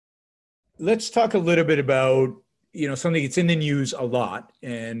let's talk a little bit about, something that's in the news a lot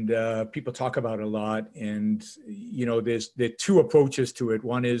and people talk about a lot. And, there are two approaches to it.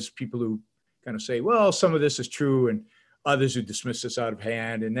 One is people who kind of say, well, some of this is true, and others who dismiss this out of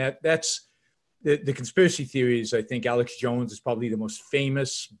hand. And that's the conspiracy theories. I think Alex Jones is probably the most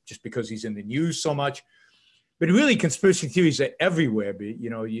famous just because he's in the news so much. But really, conspiracy theories are everywhere. But,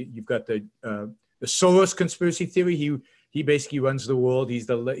 you've got the Soros conspiracy theory. He basically runs the world. He's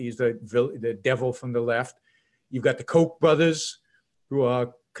the devil from the left. You've got the Koch brothers, who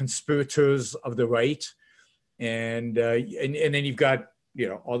are conspirators of the right, and then you've got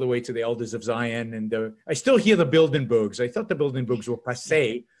all the way to the Elders of Zion. And I still hear the Bilderbergs. I thought the Bilderbergs were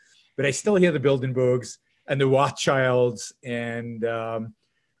passé, but I still hear the Bilderbergs and the Rothschilds and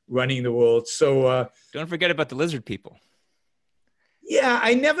running the world. So don't forget about the lizard people. Yeah,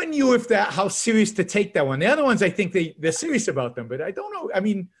 I never knew how serious to take that one. The other ones, I think they're serious about them, but I don't know. I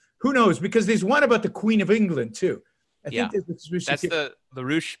mean, who knows? Because there's one about the Queen of England too. I think that's the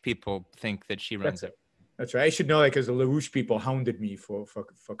LaRouche people think that she runs it. That's right. I should know that because the LaRouche people hounded me for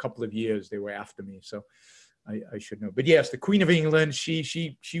a couple of years. They were after me, so I should know. But yes, the Queen of England,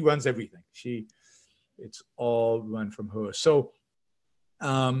 she runs everything. It's all run from her. So.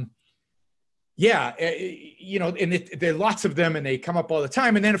 Yeah, and there are lots of them, and they come up all the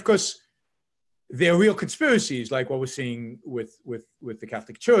time. And then, of course, there are real conspiracies, like what we're seeing with the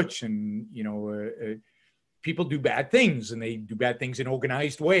Catholic Church, and people do bad things, and they do bad things in an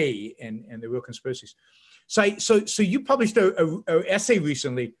organized way, and the real conspiracies. So you published a essay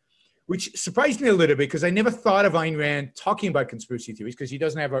recently, which surprised me a little bit because I never thought of Ayn Rand talking about conspiracy theories because he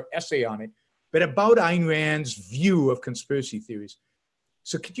doesn't have an essay on it, but about Ayn Rand's view of conspiracy theories.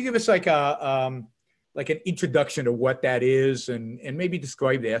 So could you give us like an introduction to what that is and maybe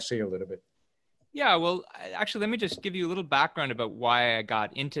describe the essay a little bit? Yeah, well, actually, let me just give you a little background about why I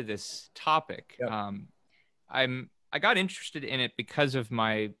got into this topic. Yep. I got interested in it because of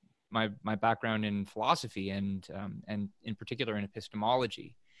my background in philosophy and in particular in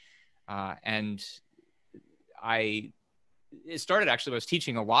epistemology. And it started actually, I was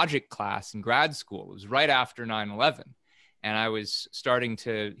teaching a logic class in grad school. It was right after 9/11. And I was starting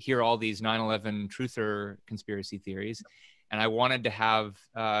to hear all these 9/11 truther conspiracy theories. And I wanted to have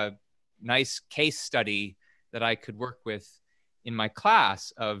a nice case study that I could work with in my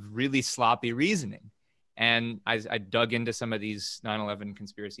class of really sloppy reasoning. And I dug into some of these 9/11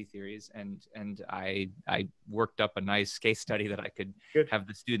 conspiracy theories, and I worked up a nice case study that I could have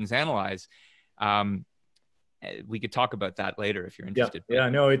the students analyze. We could talk about that later if you're interested. Yeah,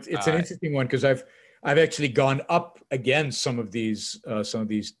 no, it's an interesting one because I've actually gone up against some of these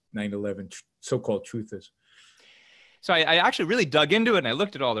 9/11 so-called truthers. So I actually really dug into it, and I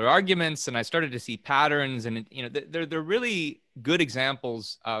looked at all their arguments, and I started to see patterns, and they're really good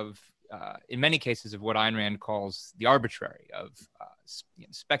examples of, in many cases, of what Ayn Rand calls the arbitrary, of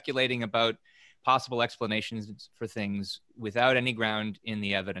speculating about possible explanations for things without any ground in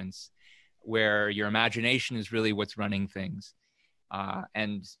the evidence, where your imagination is really what's running things,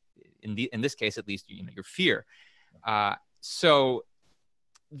 and in this case, at least, your fear. So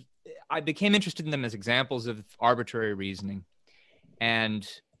I became interested in them as examples of arbitrary reasoning. And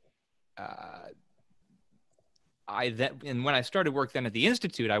when I started work then at the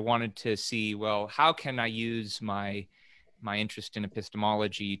Institute, I wanted to see, well, how can I use my interest in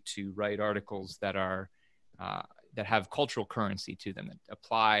epistemology to write articles that have cultural currency to them, that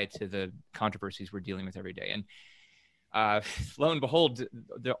apply to the controversies we're dealing with every day. And lo and behold,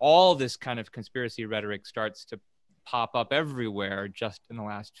 all this kind of conspiracy rhetoric starts to pop up everywhere just in the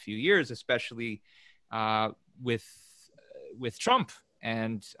last few years, especially with Trump.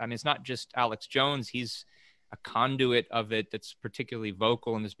 And I mean, it's not just Alex Jones. He's a conduit of it that's particularly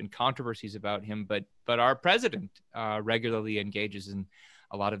vocal, and there's been controversies about him. But our president regularly engages in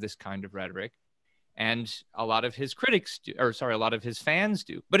a lot of this kind of rhetoric. And a lot of his a lot of his fans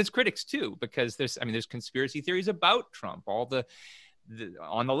do, but his critics too, because there's conspiracy theories about Trump, all the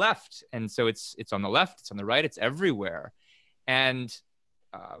on the left. And so it's on the left, it's on the right, it's everywhere. And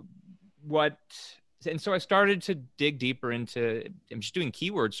so I started to dig deeper into, I'm just doing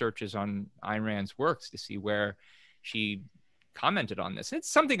keyword searches on Ayn Rand's works to see where she commented on this. It's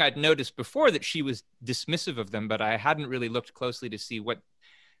something I'd noticed before, that she was dismissive of them, but I hadn't really looked closely to see what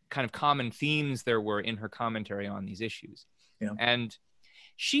kind of common themes there were in her commentary on these issues. Yeah. And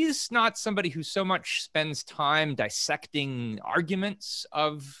she's not somebody who so much spends time dissecting arguments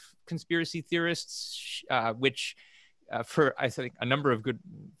of conspiracy theorists, which for a number of good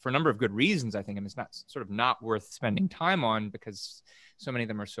reasons, I think, and it's not sort of not worth spending time on because so many of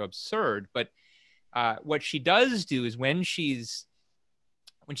them are so absurd. But what she does do is when she's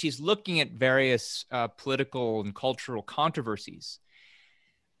when she's looking at various political and cultural controversies,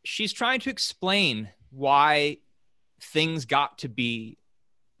 she's trying to explain why things got to be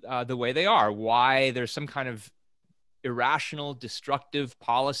the way they are, why there's some kind of irrational, destructive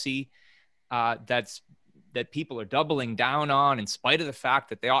policy that people are doubling down on, in spite of the fact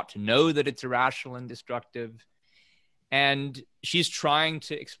that they ought to know that it's irrational and destructive. And she's trying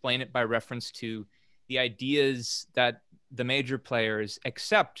to explain it by reference to the ideas that the major players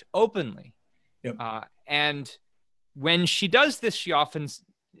accept openly. Yep. And when she does this, she often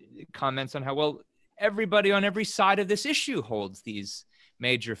comments on how, well, everybody on every side of this issue holds these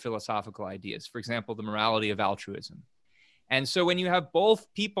major philosophical ideas. For example, the morality of altruism. And so when you have both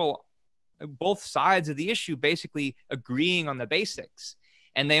sides of the issue basically agreeing on the basics,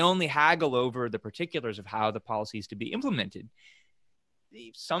 and they only haggle over the particulars of how the policy is to be implemented,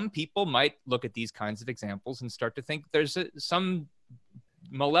 some people might look at these kinds of examples and start to think there's some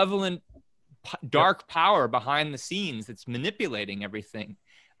malevolent, dark power behind the scenes that's manipulating everything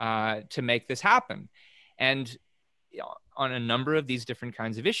to make this happen. And on a number of these different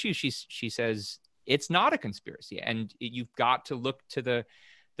kinds of issues, she says it's not a conspiracy, and you've got to look to the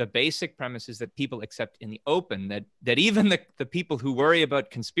basic premises that people accept in the open, that even the people who worry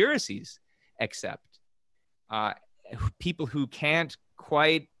about conspiracies accept. People who can't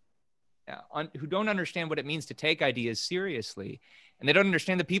quite, who don't understand what it means to take ideas seriously, and they don't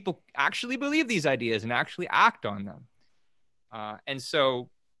understand that people actually believe these ideas and actually act on them. And so,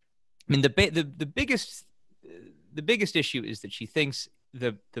 I mean, the biggest issue is that she thinks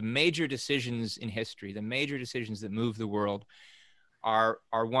the major decisions in history, the major decisions that move the world, are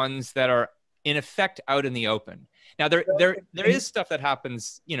ones that are in effect out in the open. Now there is stuff that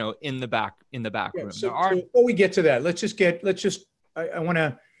happens, in the back room. So before we get to that, I want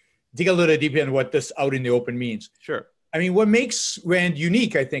to dig a little deeper into what this out in the open means. Sure. I mean, what makes Rand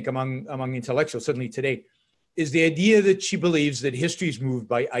unique, I think, among intellectuals, certainly today, is the idea that she believes that history is moved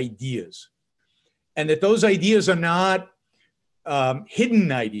by ideas, and that those ideas are not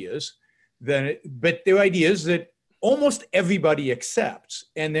hidden ideas, but they're ideas that almost everybody accepts.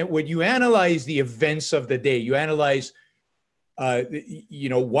 And that when you analyze the events of the day, you analyze,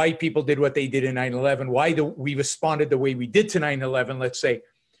 why people did what they did in 9/11, why we responded the way we did to 9/11, let's say,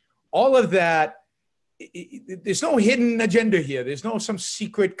 all of that, there's no hidden agenda here. There's no some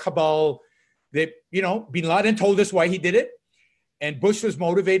secret cabal that, Bin Laden told us why he did it. And Bush was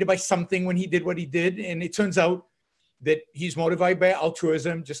motivated by something when he did what he did. And it turns out that he's motivated by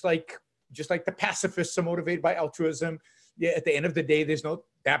altruism, just like the pacifists are motivated by altruism. Yeah, at the end of the day, there's not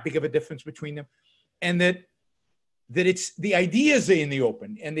that big of a difference between them. And that it's the ideas are in the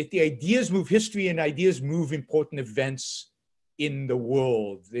open, and that the ideas move history, and ideas move important events in the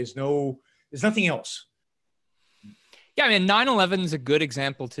world. There's nothing else. Yeah, I mean, 9/11 is a good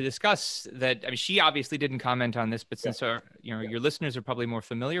example to discuss that. I mean, she obviously didn't comment on this, but since your listeners are probably more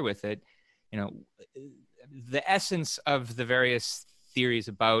familiar with it, the essence of the various theories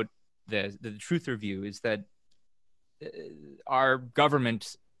about the truther view is that our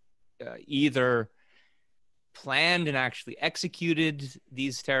government either planned and actually executed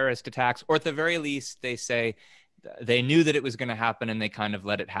these terrorist attacks, or at the very least, they say they knew that it was going to happen and they kind of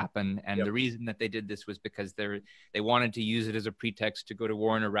let it happen. And the reason that they did this was because they wanted to use it as a pretext to go to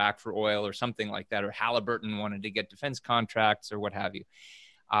war in Iraq for oil or something like that, or Halliburton wanted to get defense contracts or what have you.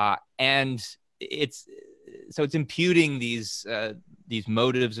 And it's imputing these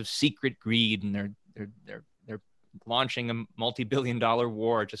motives of secret greed, and they're launching a multi-billion-dollar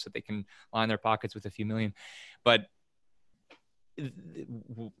war just so they can line their pockets with a few million. But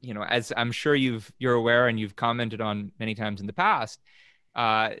as I'm sure you're aware and you've commented on many times in the past,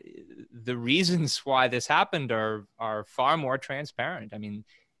 the reasons why this happened are far more transparent. I mean,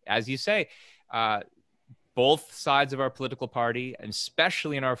 as you say, both sides of our political party, and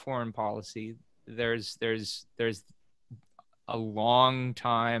especially in our foreign policy, there's a long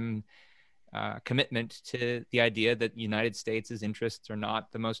time commitment to the idea that the United States' interests are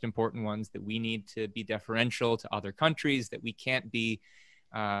not the most important ones, that we need to be deferential to other countries, that we can't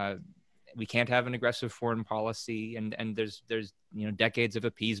have an aggressive foreign policy, and there's decades of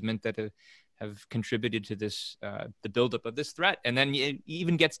appeasement that have contributed to this the buildup of this threat. And then it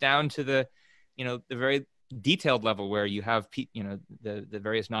even gets down to the very detailed level where you have the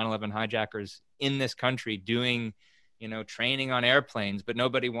various 9/11 hijackers in this country doing training on airplanes, but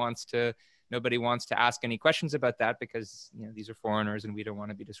nobody wants to ask any questions about that because these are foreigners and we don't want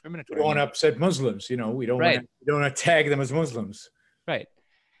to be discriminatory. We don't want to upset Muslims, we don't want to tag them as Muslims. Right.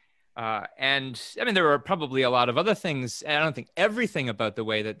 And I mean, there are probably a lot of other things, and I don't think everything about the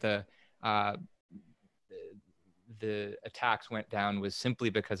way that the attacks went down was simply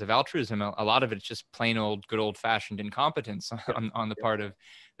because of altruism. A lot of it's just plain old, good old fashioned incompetence on the part of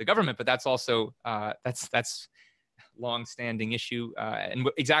the government. But that's also, that's long-standing issue and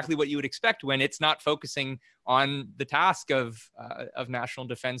exactly what you would expect when it's not focusing on the task of national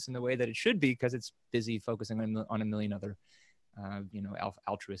defense in the way that it should be, because it's busy focusing on a million other,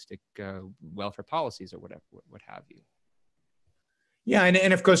 altruistic welfare policies or whatever, what have you. Yeah,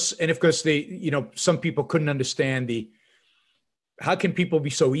 and of course, some people couldn't understand how can people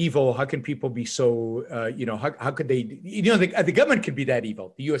be so evil? How can people be so, how could they, the government could be that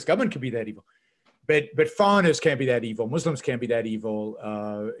evil. The U.S. government could be that evil. But foreigners can't be that evil. Muslims can't be that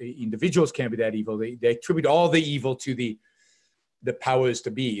evil. Individuals can't be that evil. They attribute all the evil to the powers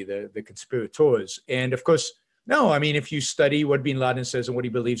to be, the conspirators. And of course, no, I mean, if you study what bin Laden says and what he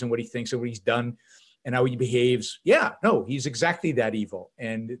believes and what he thinks and what he's done and how he behaves, he's exactly that evil.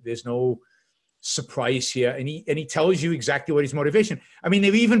 And there's no surprise here. And he tells you exactly what his motivation. I mean,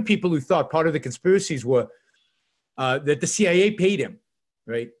 there were even people who thought part of the conspiracies were that the CIA paid him,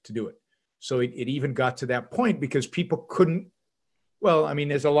 right, to do it. So it even got to that point because people couldn't, well, I mean,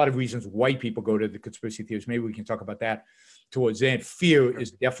 there's a lot of reasons why people go to the conspiracy theories. Maybe we can talk about that towards the end. Fear is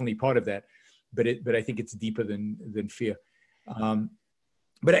definitely part of that, but I think it's deeper than fear.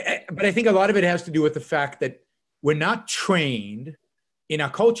 But I think a lot of it has to do with the fact that we're not trained in our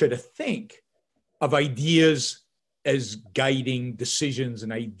culture to think of ideas as guiding decisions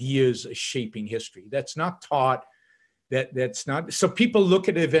and ideas as shaping history. That's not taught. That's not, so people look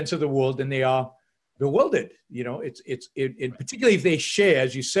at the events of the world and they are bewildered. It particularly if they share,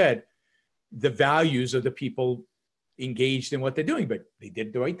 as you said, the values of the people engaged in what they're doing, but they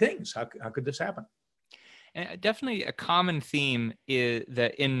did the right things. How could this happen? And definitely a common theme is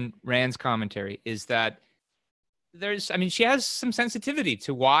that in Rand's commentary is that she has some sensitivity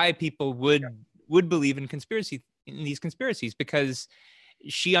to why people would believe in these conspiracies, because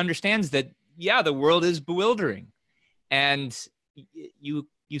she understands that, the world is bewildering. And you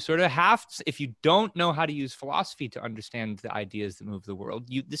sort of have to, if you don't know how to use philosophy to understand the ideas that move the world,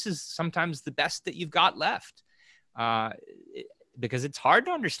 this is sometimes the best that you've got left, because it's hard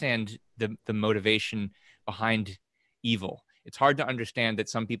to understand the motivation behind evil. It's hard to understand that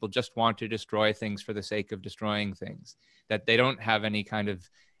some people just want to destroy things for the sake of destroying things, that they don't have any kind of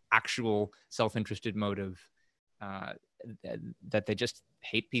actual self-interested motive, that they just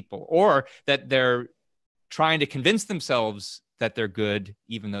hate people, or that they're trying to convince themselves that they're good,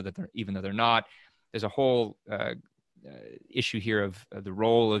 even though they're not. There's a whole issue here of the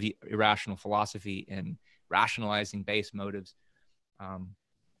role of irrational philosophy in rationalizing base motives.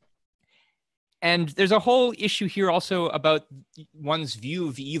 And there's a whole issue here also about one's view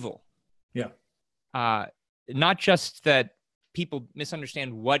of evil. Yeah. Not just that people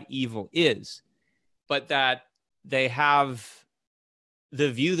misunderstand what evil is, but that they have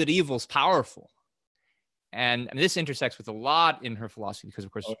the view that evil's powerful. And this intersects with a lot in her philosophy, because,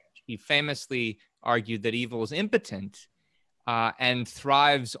 of course, she famously argued that evil is impotent and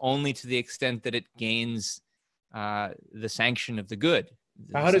thrives only to the extent that it gains the sanction of the good.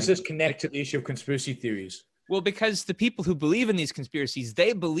 How does this connect to the issue of conspiracy theories? Well, because the people who believe in these conspiracies,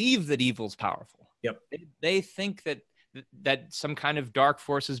 they believe that evil's powerful. Yep. They think that some kind of dark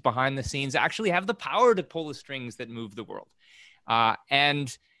forces behind the scenes actually have the power to pull the strings that move the world.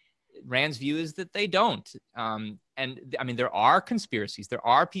 And Rand's view is that they don't. And I mean, there are conspiracies. There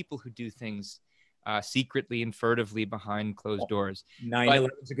are people who do things secretly and furtively behind closed doors. 9/11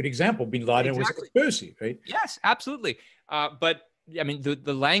 is a good example. Bin Laden was a conspiracy, right? Yes, absolutely. But I mean,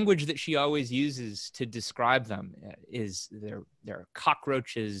 the language that she always uses to describe them is they're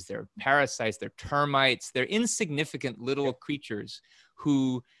cockroaches, they're parasites, they're termites, they're insignificant little creatures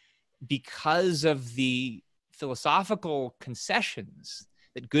who, because of the philosophical concessions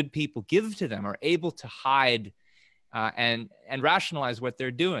that good people give to them, are able to hide and rationalize what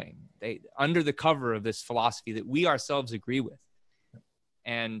they're doing. They under the cover of this philosophy that we ourselves agree with.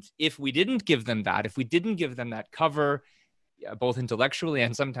 And if we didn't give them that cover, both intellectually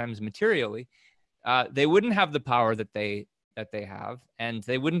and sometimes materially, they wouldn't have the power that they have, and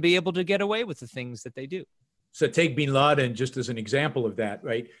they wouldn't be able to get away with the things that they do. So take bin Laden just as an example of that,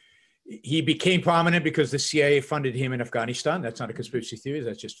 right? He became prominent because the CIA funded him in Afghanistan. That's not a conspiracy theory.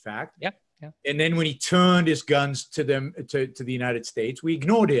 That's just fact. Yeah. And then when he turned his guns to the United States, we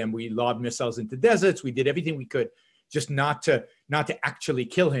ignored him. We lobbed missiles into deserts. We did everything we could just not to actually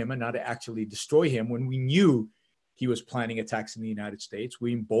kill him and not to actually destroy him when we knew he was planning attacks in the United States.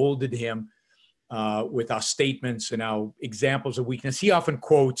 We emboldened him with our statements and our examples of weakness. He often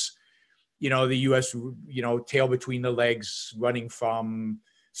quotes, the U.S., tail between the legs, running from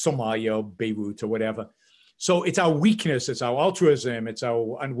Somalia, Beirut, or whatever. So it's our weakness, it's our altruism, it's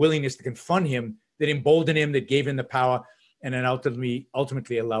our unwillingness to confront him that emboldened him, that gave him the power, and then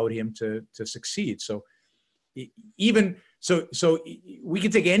ultimately allowed him to succeed. So even so we can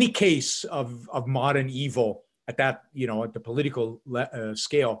take any case of modern evil at that, at the political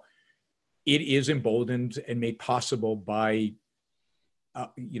scale. It is emboldened and made possible by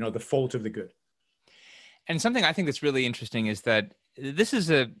the fault of the good. And something I think that's really interesting is that this is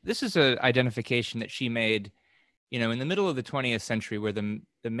a identification that she made, in the middle of the 20th century, where the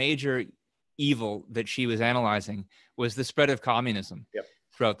major evil that she was analyzing was the spread of communism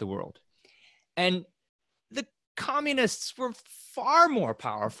throughout the world. And the communists were far more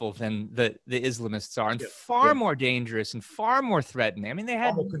powerful than the Islamists are, and far more dangerous and far more threatening. I mean, they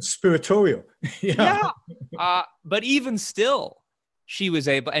had conspiratorial. But even still, she was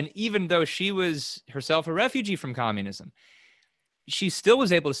able, and even though she was herself a refugee from communism, she still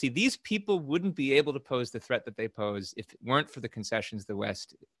was able to see these people wouldn't be able to pose the threat that they pose if it weren't for the concessions the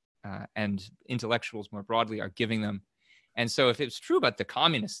West and intellectuals more broadly are giving them. And so if it's true about the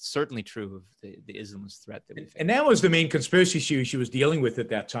communists, certainly true of the Islamist threat that we face. And that was the main conspiracy issue she was dealing with at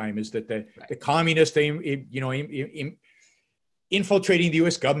that time, is that the communists, infiltrating the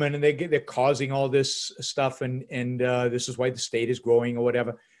U.S. government, and they're causing all this stuff, and this is why the state is growing or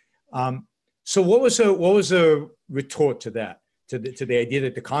whatever. So what was a retort to that, to the idea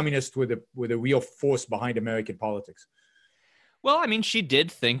that the communists were the real force behind American politics? Well, I mean, she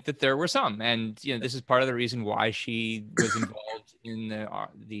did think that there were some, and this is part of the reason why she was involved in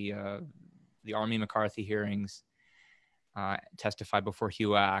the Army McCarthy hearings, testified before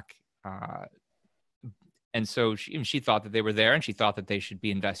HUAC, and so she thought that they were there, and she thought that they should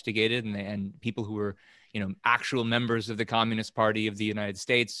be investigated, and people who were actual members of the Communist Party of the United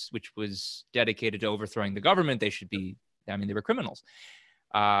States, which was dedicated to overthrowing the government, they should be. I mean, they were criminals,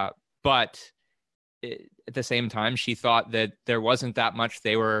 but at the same time, she thought that there wasn't that much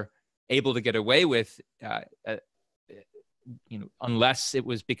they were able to get away with, unless it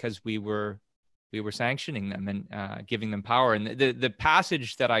was because we were sanctioning them and giving them power. And the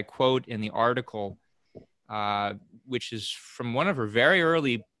passage that I quote in the article, which is from one of her very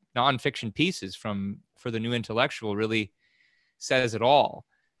early nonfiction pieces for the New Intellectual, really says it all.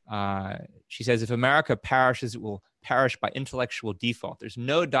 She says, if America perishes, it will perish by intellectual default. There's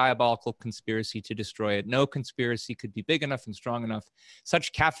no diabolical conspiracy to destroy it. No conspiracy could be big enough and strong enough.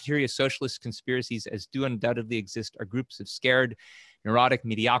 Such cafeteria socialist conspiracies as do undoubtedly exist are groups of scared, neurotic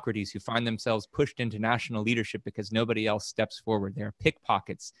mediocrities who find themselves pushed into national leadership because nobody else steps forward. They are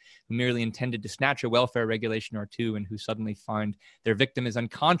pickpockets who merely intended to snatch a welfare regulation or two, and who suddenly find their victim is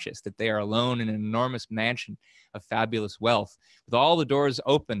unconscious, that they are alone in an enormous mansion of fabulous wealth, with all the doors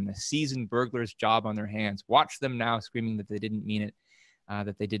open, a seasoned burglar's job on their hands. Watch them now screaming that they didn't mean it,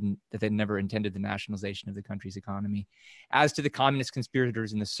 that they never intended the nationalization of the country's economy. As to the communist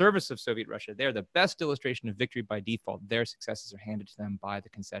conspirators in the service of Soviet Russia, they're the best illustration of victory by default. Their successes are handed to them by the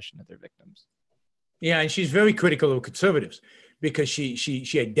concession of their victims. Yeah, and she's very critical of conservatives, because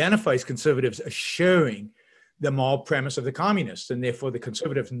she identifies conservatives as sharing the moral premise of the communists, and therefore the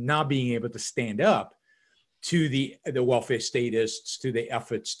conservatives not being able to stand up to the welfare statists, to the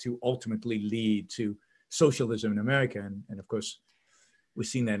efforts to ultimately lead to socialism in America. And of course, we're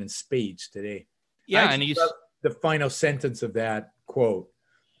seeing that in spades today. Yeah, and the final sentence of that quote: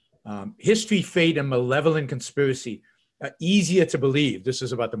 history, fate, and malevolent conspiracy are easier to believe. This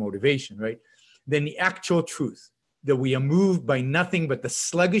is about the motivation, right? Than the actual truth, that we are moved by nothing but the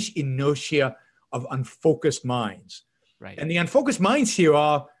sluggish inertia of unfocused minds. Right. And the unfocused minds here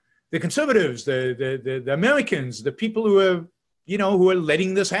are the conservatives, the Americans, the people who are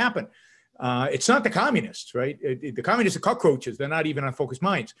letting this happen. It's not the communists, right? The communists are cockroaches. They're not even unfocused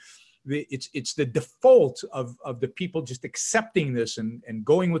minds. It's the default of the people just accepting this and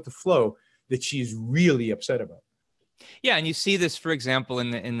going with the flow that she's really upset about. Yeah, and you see this, for example,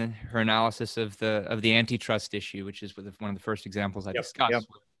 in her analysis of the antitrust issue, which is one of the first examples I discussed. Yep.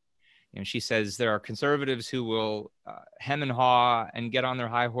 She says there are conservatives who will hem and haw and get on their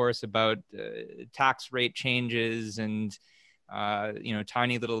high horse about tax rate changes and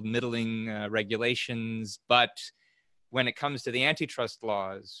tiny little middling regulations, but when it comes to the antitrust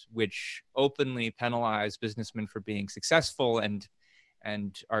laws, which openly penalize businessmen for being successful and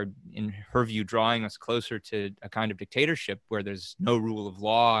are, in her view, drawing us closer to a kind of dictatorship where there's no rule of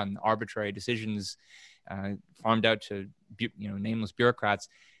law and arbitrary decisions farmed out to nameless bureaucrats,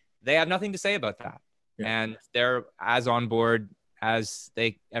 they have nothing to say about that. Yeah. And they're as on board as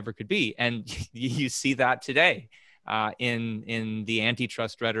they ever could be. And you see that today in the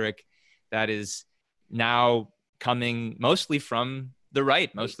antitrust rhetoric that is now coming mostly from the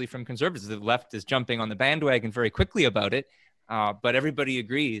right, mostly from conservatives. The left is jumping on the bandwagon very quickly about it, but everybody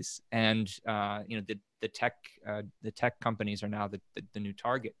agrees. And the tech companies are now the new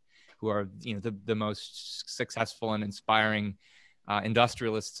target, who are the most successful and inspiring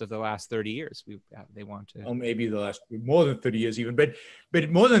industrialists of the last 30 years. They want to. Well, maybe the last more than 30 years even, but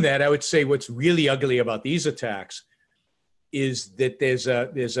more than that, I would say what's really ugly about these attacks is that there's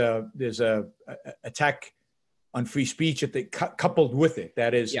a attack on free speech coupled with it.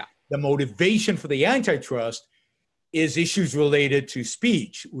 That is, the motivation for the antitrust is issues related to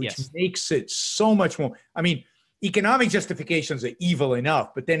speech, which makes it so much more. I mean, economic justifications are evil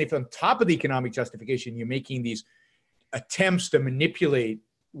enough, but then if on top of the economic justification, you're making these attempts to manipulate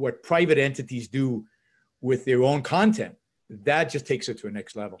what private entities do with their own content, that just takes it to a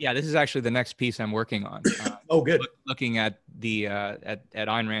next level. Yeah, this is actually the next piece I'm working on. Oh, good. Looking at the at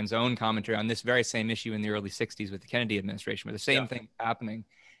Ayn Rand's own commentary on this very same issue in the early 60s with the Kennedy administration, where the same thing happening,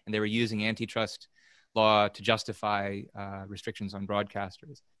 and they were using antitrust law to justify restrictions on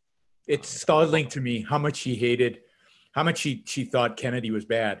broadcasters. It's startling to me how much she thought Kennedy was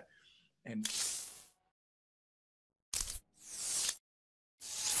bad. And